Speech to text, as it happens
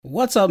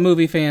What's up,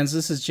 movie fans?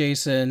 This is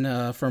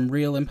Jason from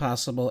Real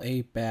Impossible,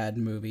 a bad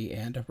movie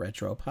and a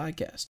retro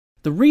podcast.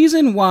 The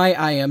reason why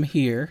I am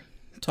here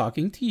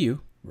talking to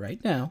you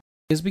right now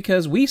is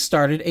because we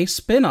started a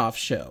spin-off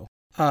show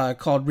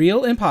called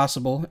Real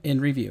Impossible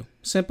in Review.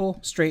 Simple,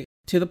 straight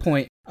to the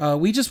point.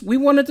 We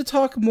wanted to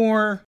talk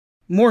more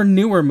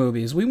newer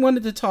movies. We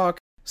wanted to talk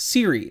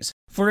series.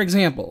 For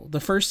example, the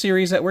first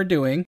series that we're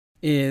doing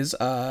is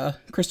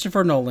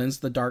Christopher Nolan's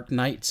The Dark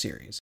Knight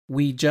series.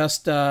 We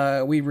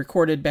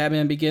recorded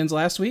Batman Begins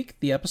last week.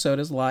 The episode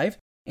is live,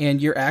 and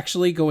you're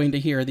actually going to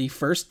hear the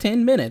first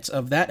 10 minutes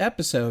of that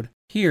episode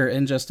here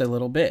in just a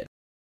little bit.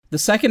 The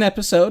second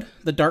episode,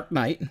 The Dark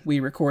Knight, we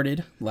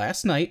recorded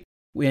last night,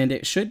 and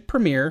it should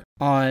premiere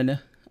on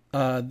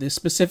the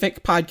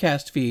specific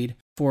podcast feed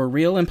for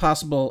Real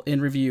Impossible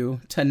in Review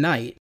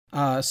tonight.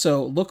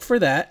 So look for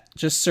that.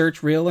 Just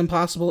search Real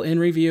Impossible in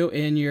Review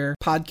in your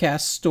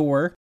podcast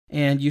store,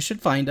 and you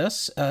should find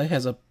us. It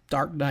has a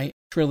Dark Knight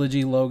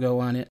trilogy logo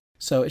on it,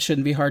 so it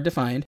shouldn't be hard to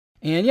find.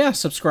 And yeah,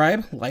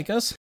 subscribe, like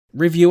us,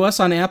 review us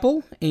on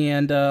Apple,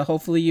 and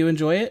hopefully you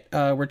enjoy it.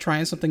 We're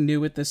trying something new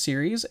with this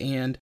series,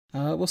 and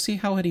we'll see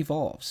how it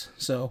evolves.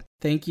 So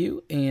thank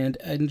you, and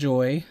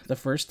enjoy the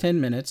first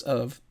 10 minutes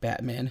of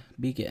Batman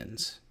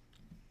Begins.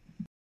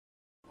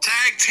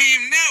 Tag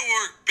Team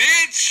Network,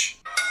 bitch!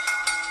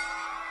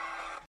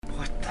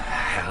 What the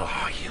hell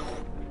are you?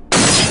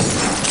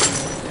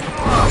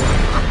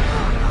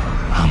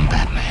 I'm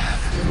Batman.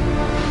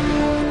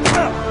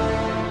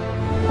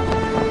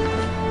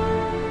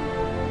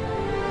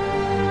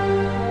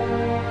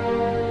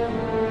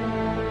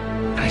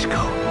 Nice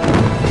coat.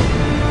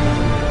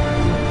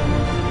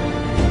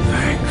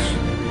 Thanks.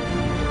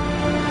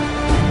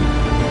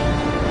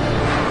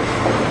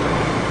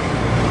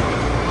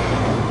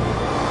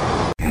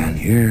 And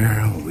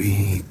here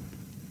we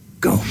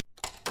go.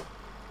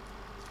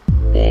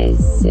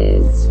 This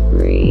is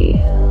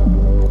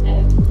Real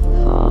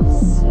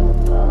Impossible.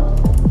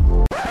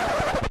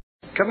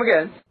 Come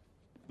again.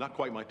 Not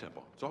quite my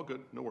tempo. It's all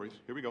good. No worries.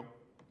 Here we go.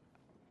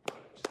 5,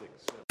 6,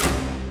 7.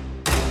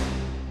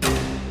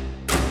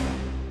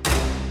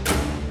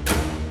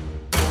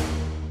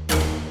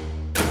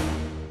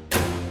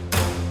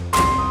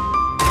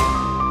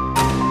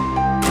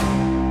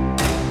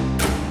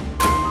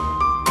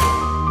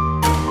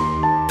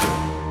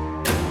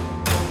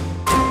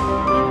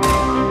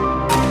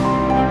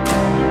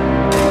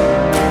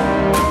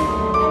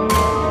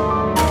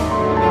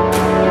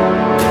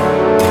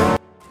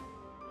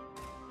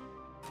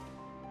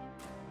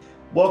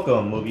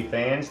 Welcome, movie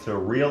fans, to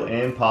Real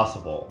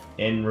Impossible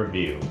in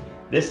Review.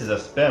 This is a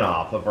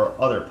spin-off of our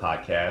other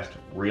podcast,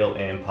 Real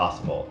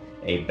Impossible,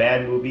 a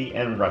bad movie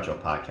and retro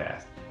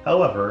podcast.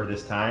 However,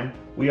 this time,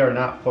 we are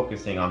not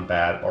focusing on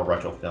bad or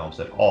retro films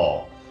at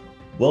all.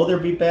 Will there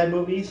be bad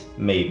movies?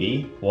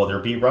 Maybe. Will there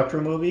be retro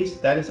movies?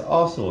 That is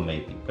also a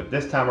maybe. But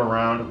this time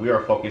around, we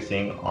are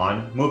focusing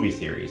on movie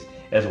series,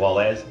 as well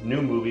as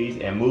new movies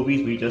and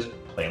movies we just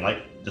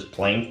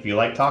plain feel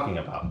like talking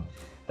about.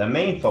 The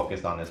main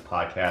focus on this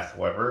podcast,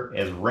 however,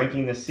 is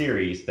ranking the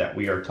series that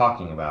we are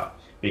talking about,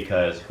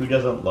 because who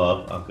doesn't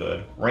love a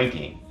good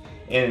ranking?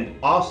 And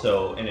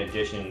also, in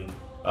addition,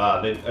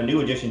 a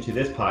new addition to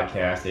this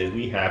podcast is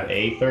we have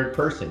a third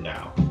person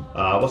now.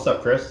 What's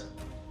up, Chris?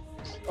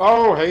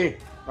 Oh, hey.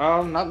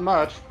 Not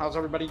much. How's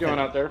everybody doing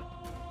out there?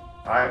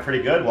 All right,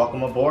 pretty good.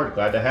 Welcome aboard.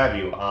 Glad to have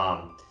you.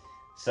 And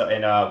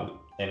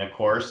of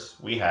course,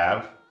 we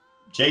have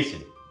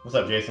Jason. What's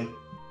up, Jason?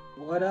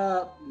 What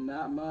up?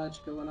 Not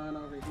much going on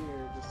over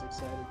here. Just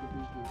excited to be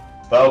here.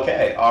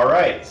 Okay, all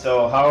right.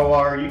 So how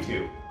are you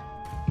two?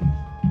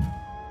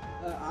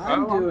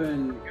 I'm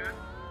doing good.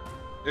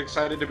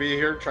 Excited to be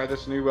here. Try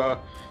this new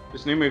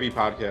movie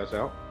podcast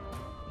out.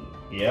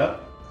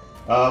 Yep.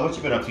 What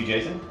you been up to,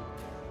 Jason?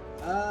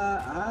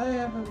 I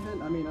haven't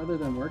been, other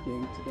than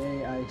working,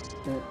 today I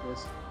spent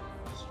this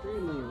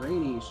extremely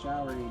rainy,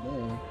 showery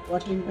day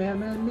watching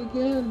Batman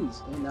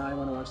Begins, and now I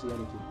want to watch the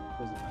other two,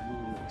 because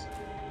I'm really excited.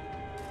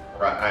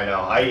 Right, I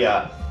know.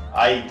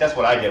 I that's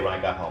what I did when I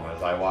got home,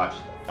 is I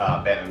watched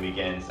Batman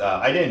Begins.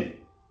 I didn't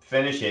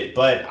finish it,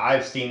 but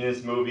I've seen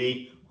this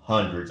movie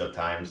hundreds of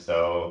times,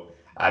 so,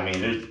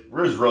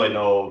 there's really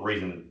no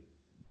reason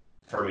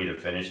for me to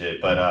finish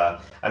it,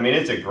 but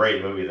it's a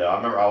great movie though. I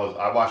remember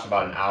I watched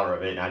about an hour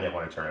of it and I didn't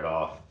want to turn it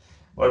off.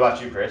 What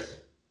about you, Chris?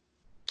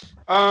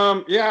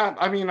 Yeah,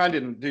 I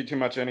didn't do too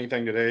much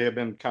anything today. I've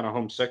been kind of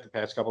homesick the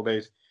past couple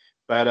days,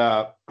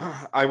 but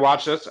I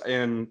watched this,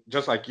 and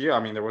just like you,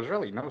 there was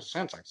really no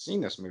sense. I've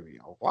seen this movie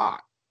a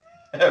lot.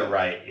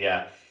 Right,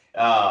 yeah.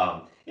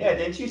 Yeah,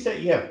 didn't you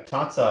say you have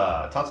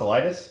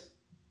tonsillitis?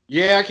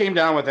 Yeah, I came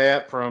down with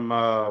that from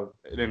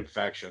an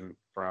infection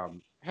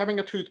from having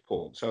a tooth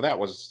pulled, so that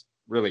was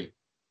really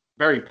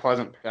very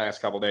pleasant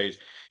past couple days.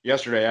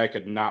 Yesterday, I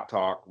could not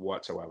talk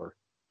whatsoever.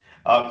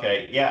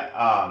 Okay,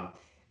 yeah.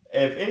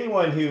 If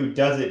anyone who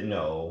doesn't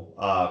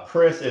know,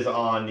 Chris is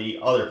on the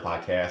other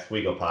podcast,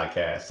 WeGo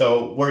Podcast.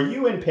 So were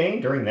you in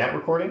pain during that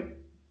recording?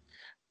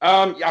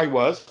 I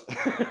was.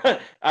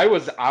 I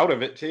was out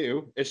of it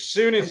too. As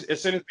soon as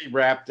we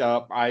wrapped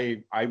up,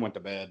 I went to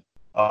bed.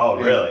 Oh,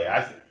 And really?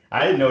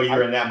 I didn't know you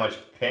were in that much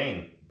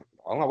pain.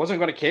 Well, I wasn't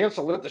going to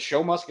cancel it. The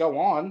show must go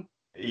on.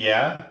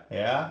 Yeah,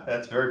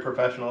 that's very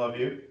professional of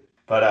you.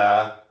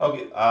 But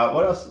okay,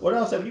 what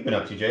else have you been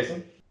up to,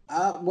 Jason?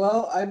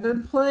 Well, I've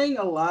been playing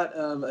a lot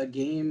of a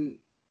game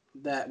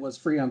that was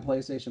free on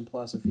PlayStation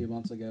Plus a few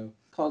months ago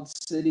called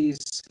Cities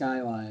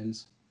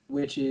Skylines,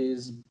 which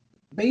is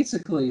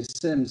basically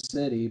Sim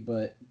City,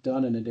 but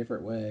done in a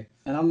different way.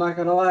 And I'm not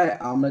gonna lie,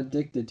 I'm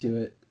addicted to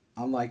it.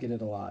 I'm liking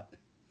it a lot.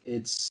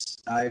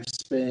 I've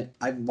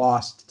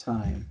lost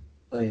time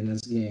playing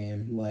this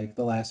game, like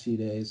the last few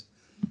days.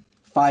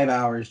 5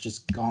 hours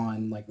just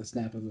gone like the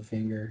snap of a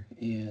finger,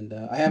 and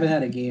I haven't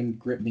had a game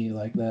grip me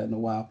like that in a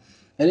while.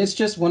 And it's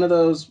just one of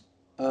those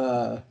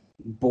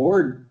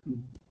bored.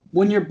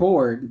 When you're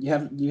bored, you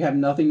have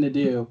nothing to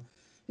do.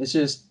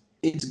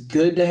 It's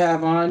good to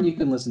have on. You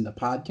can listen to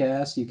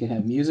podcasts. You can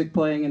have music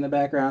playing in the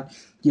background.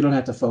 You don't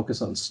have to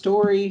focus on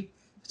story.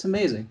 It's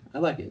amazing. I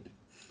like it.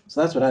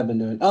 So that's what I've been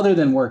doing. Other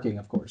than working,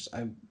 of course.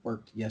 I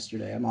worked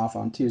yesterday. I'm off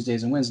on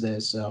Tuesdays and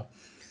Wednesdays, so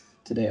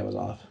today I was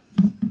off.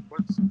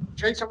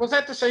 Jason, was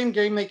that the same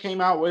game they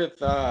came out with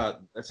the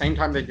same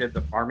time they did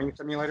the Farming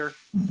Simulator?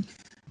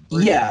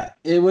 Yeah,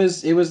 it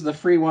was the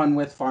free one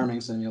with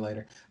Farming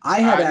Simulator.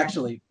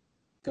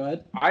 Go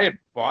ahead. I had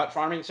bought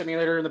Farming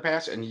Simulator in the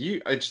past, and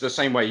it's the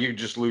same way. You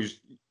just lose.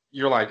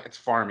 You're like, it's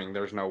farming.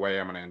 There's no way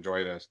I'm going to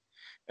enjoy this.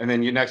 And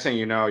then next thing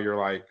you know, you're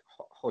like,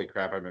 holy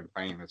crap, I've been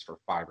playing this for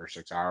 5 or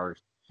 6 hours.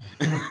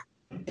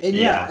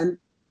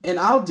 And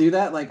I'll do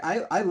that. Like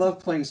I love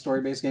playing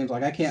story-based games.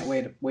 Like I can't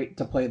wait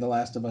to play The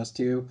Last of Us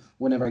 2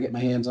 whenever I get my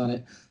hands on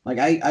it. Like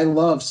I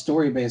love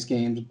story-based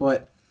games,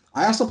 but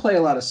I also play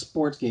a lot of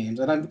sports games,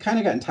 and I've kind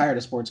of gotten tired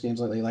of sports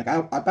games lately. Like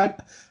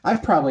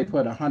I've probably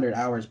put 100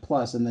 hours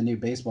plus in the new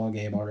baseball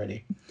game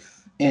already.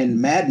 And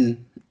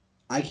Madden,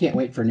 I can't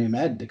wait for new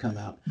Madden to come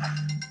out.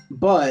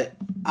 But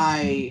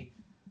I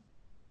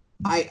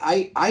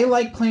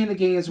like playing the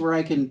games where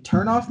I can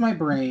turn off my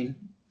brain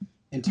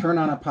and turn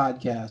on a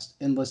podcast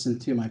and listen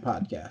to my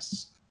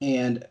podcasts.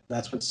 And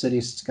that's what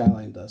Cities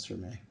Skyline does for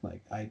me.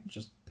 Like I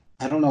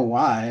don't know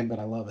why, but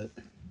I love it.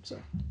 So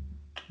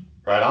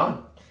Right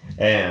on.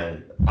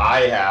 And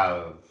I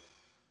have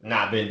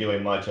not been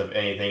doing much of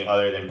anything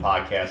other than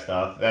podcast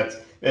stuff.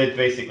 It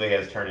basically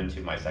has turned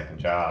into my second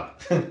job.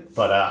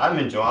 But I'm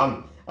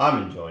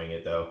enjoying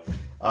it though.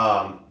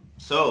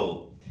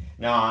 So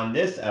now on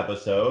this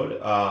episode,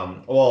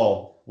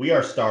 we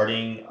are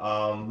starting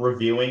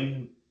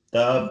reviewing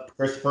the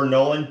Christopher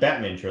Nolan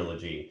Batman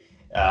trilogy,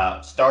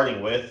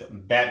 starting with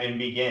Batman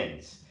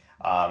Begins.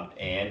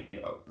 And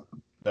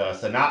the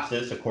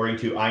synopsis, according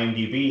to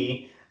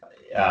IMDb,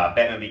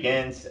 Batman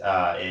Begins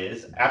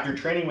is, after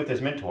training with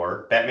his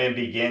mentor, Batman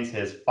begins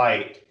his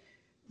fight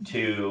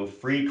to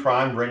free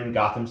crime-ridden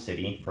Gotham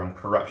City from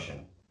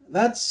corruption.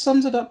 that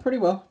sums it up pretty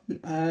well.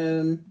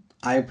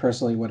 I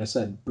personally would have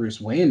said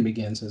Bruce Wayne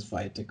begins his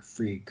fight to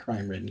free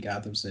crime-ridden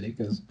Gotham City,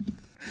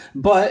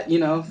 but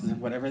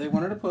whatever they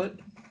wanted to put.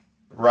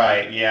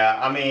 Right, yeah.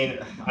 I mean,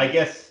 I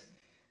guess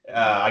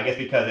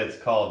because it's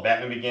called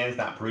Batman Begins,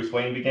 not Bruce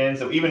Wayne Begins.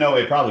 So even though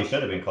it probably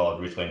should have been called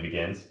Bruce Wayne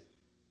Begins.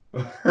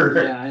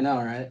 Yeah, I know,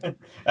 right?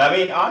 I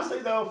mean, honestly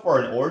though,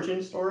 for an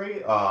origin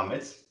story,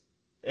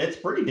 it's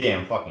pretty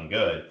damn fucking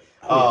good.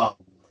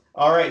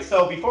 All right,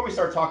 so before we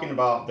start talking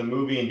about the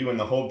movie and doing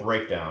the whole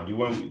breakdown, do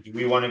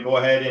we want to go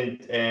ahead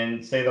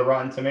and say the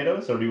Rotten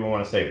Tomatoes, or do we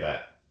want to save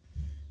that?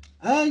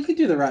 You could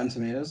do the Rotten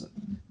Tomatoes.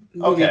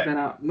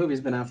 Okay.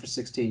 Movie's been out for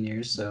 16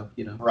 years, so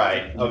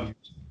Right. Okay.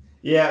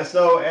 Yeah.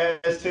 So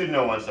as to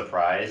no one's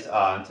surprise,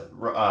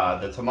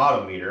 the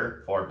tomato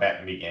meter for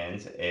Batman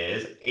Begins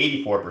is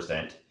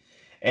 84%,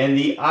 and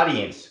the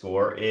audience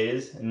score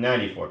is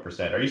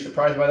 94%. Are you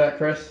surprised by that,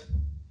 Chris?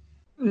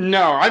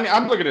 No, I mean,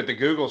 I'm looking at the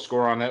Google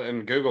score on that,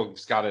 and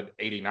Google's got it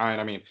 89.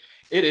 I mean,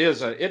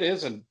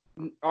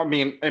 I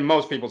mean, in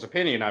most people's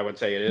opinion, I would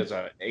say it is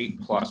a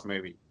 8+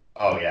 movie.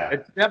 Oh yeah,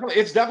 it's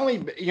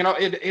definitely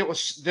it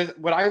was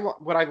what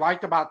I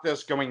liked about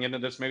this going into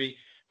this movie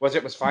was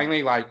it was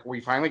finally like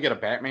we finally get a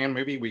Batman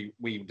movie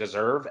we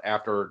deserve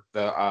after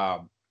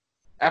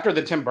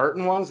the Tim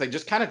Burton ones. They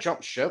just kind of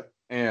jumped ship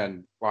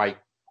and like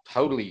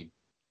totally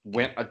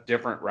went a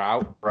different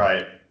route.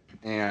 Right.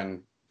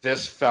 And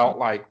this felt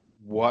like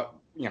what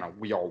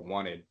we all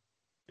wanted.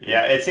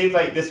 Yeah, it seems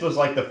like this was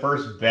like the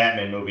first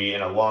Batman movie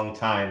in a long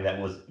time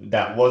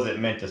that wasn't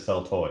meant to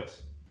sell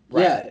toys.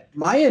 Right. Yeah,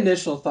 my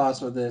initial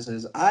thoughts with this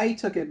is I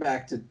took it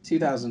back to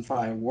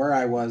 2005, where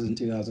I was in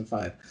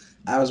 2005.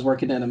 I was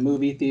working in a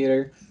movie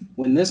theater.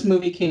 When this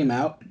movie came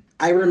out,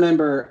 I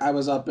remember I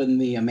was up in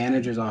the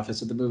manager's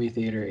office at the movie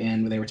theater,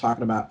 and they were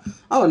talking about,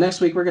 next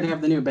week we're going to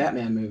have the new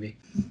Batman movie.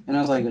 And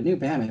I was like, a new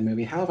Batman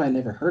movie? How have I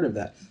never heard of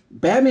that?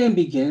 Batman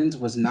Begins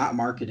was not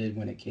marketed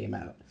when it came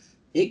out.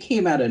 It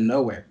came out of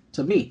nowhere,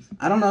 to me.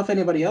 I don't know if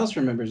anybody else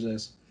remembers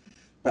this.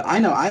 But I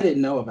know I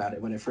didn't know about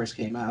it when it first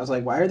came out. I was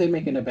like, why are they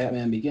making a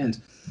Batman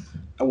Begins?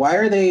 why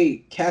are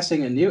they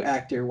casting a new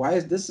actor? Why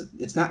is this?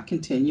 It's not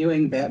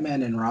continuing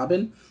Batman and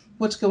Robin.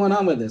 What's going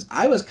on with this?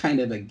 I was kind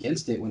of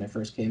against it when it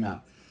first came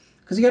out,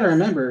 because you got to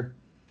remember,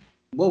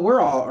 well,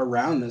 we're all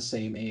around the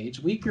same age.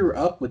 We grew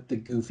up with the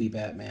goofy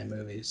Batman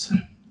movies.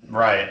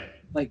 Right.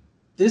 Like,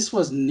 this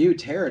was new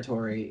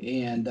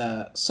territory, and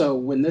so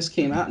when this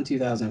came out in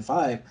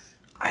 2005,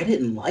 I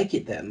didn't like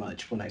it that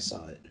much when I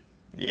saw it.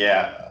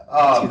 Yeah.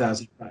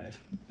 2005.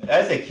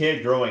 As a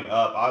kid growing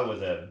up, I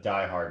was a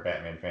diehard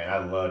Batman fan.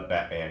 I loved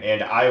Batman,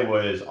 and I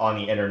was on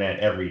the internet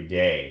every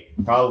day.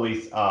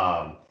 Probably,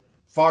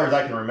 far as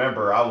I can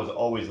remember, I was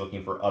always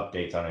looking for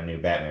updates on a new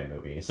Batman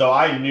movie. So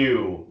I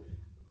knew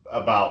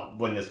about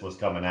when this was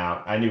coming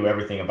out. I knew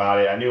everything about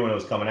it. I knew when it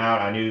was coming out.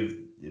 I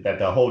knew that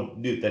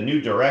the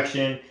new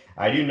direction.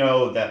 I do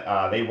know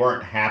that they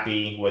weren't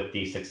happy with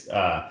the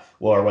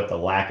with the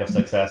lack of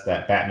success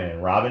that Batman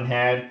and Robin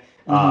had.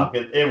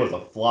 It was a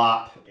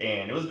flop,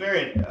 and it was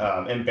very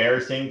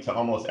embarrassing to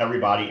almost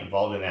everybody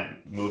involved in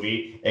that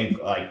movie, and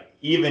like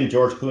even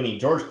George Clooney.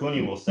 George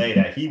Clooney will say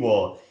that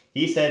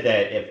he said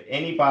that if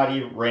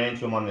anybody ran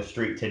into him on the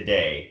street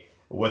today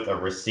with a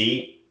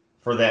receipt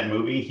for that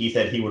movie, he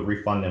said he would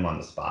refund them on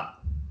the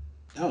spot.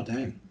 Oh,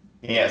 dang.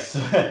 Yes.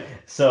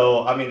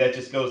 So I mean, that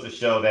just goes to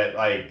show that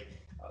like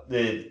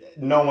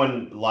no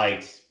one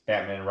likes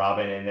Batman and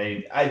Robin,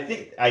 and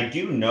I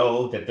do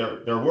know that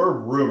there were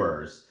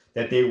rumors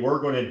that they were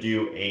going to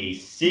do a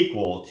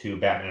sequel to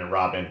Batman and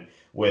Robin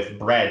with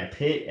Brad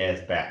Pitt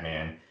as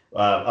Batman.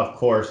 Of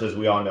course, as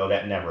we all know,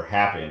 that never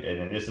happened,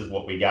 and this is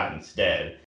what we got instead.